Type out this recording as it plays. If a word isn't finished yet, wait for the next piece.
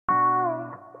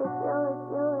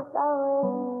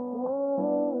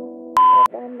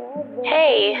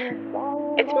Hey,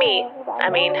 it's me. I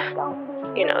mean,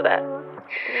 you know that.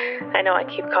 I know I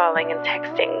keep calling and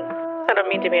texting. I don't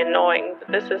mean to be annoying,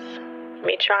 but this is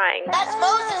me trying.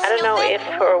 I don't know if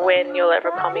or when you'll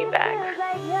ever call me back,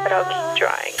 but I'll keep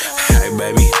trying. Hey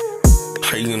baby,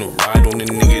 how you gonna ride on the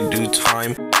nigga due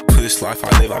time? For this life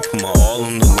I live, I put my all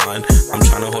on the line. I'm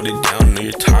trying to hold it down, and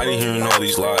you're tired of hearing all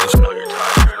these lies.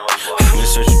 I'm in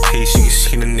search of peace, you can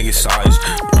see the nigga's size.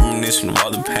 Reminiscing of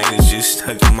all the pain that's just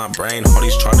stuck in my brain. All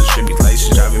these trials and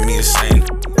tribulations driving me insane.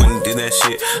 When you did that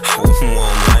shit, I was more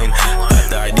online. Like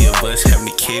the idea of us having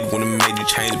a kid would've made you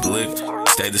change, but look,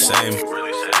 stayed the same.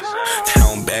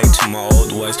 Now I'm back to my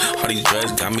old ways. All these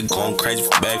drugs got me going crazy.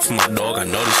 Back for my dog, I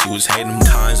noticed he was hating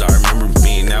times. I remember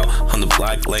being out on the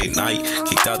block late night,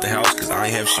 kicked out the house cause I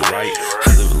ain't have shit right.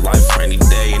 I live a life for any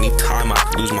day, anytime I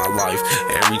could lose my life.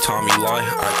 Every time you lie,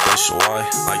 I question why.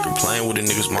 Like you're playing with a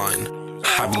nigga's mind.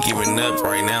 I be giving up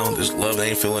right now, this love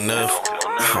ain't feel enough.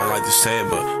 I don't like to say it,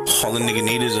 but all a nigga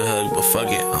need is a hug. But fuck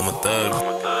it, I'm a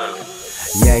thug.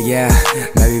 Yeah,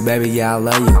 baby, yeah, I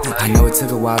love you. I know it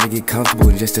took a while to get comfortable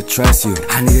and just to trust you.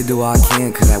 I need to do all I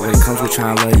can, cause that's what it comes with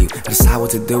trying to love you. Decide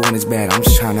what to do when it's bad, I'm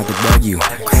just trying not to bug you.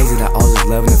 Crazy that all this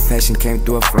love and affection came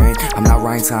through a friend. I'm not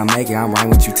writing till I make it, I'm writing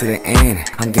with you to the end.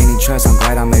 I'm gaining trust, I'm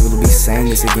glad I'm able to be saying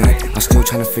this again. I'm still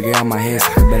trying to figure out my head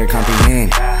so I can better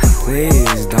comprehend.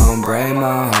 Please don't break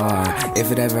my heart.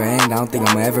 If it ever ends, I don't think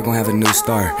I'm ever gonna have a new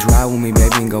start. Drive with me,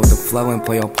 baby, and go with the flow and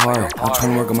play your part. I'm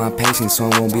trying to work on my patience so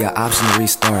it won't be an option to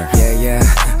restart. Yeah,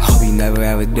 I hope you never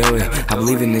ever do it. I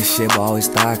believe in this shit, but always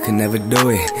thought I could never do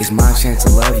it. It's my chance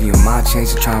to love you, my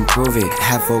chance to try and prove it.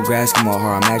 Have full grasp in my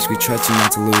heart, I'm actually trusting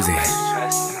not to lose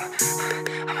it.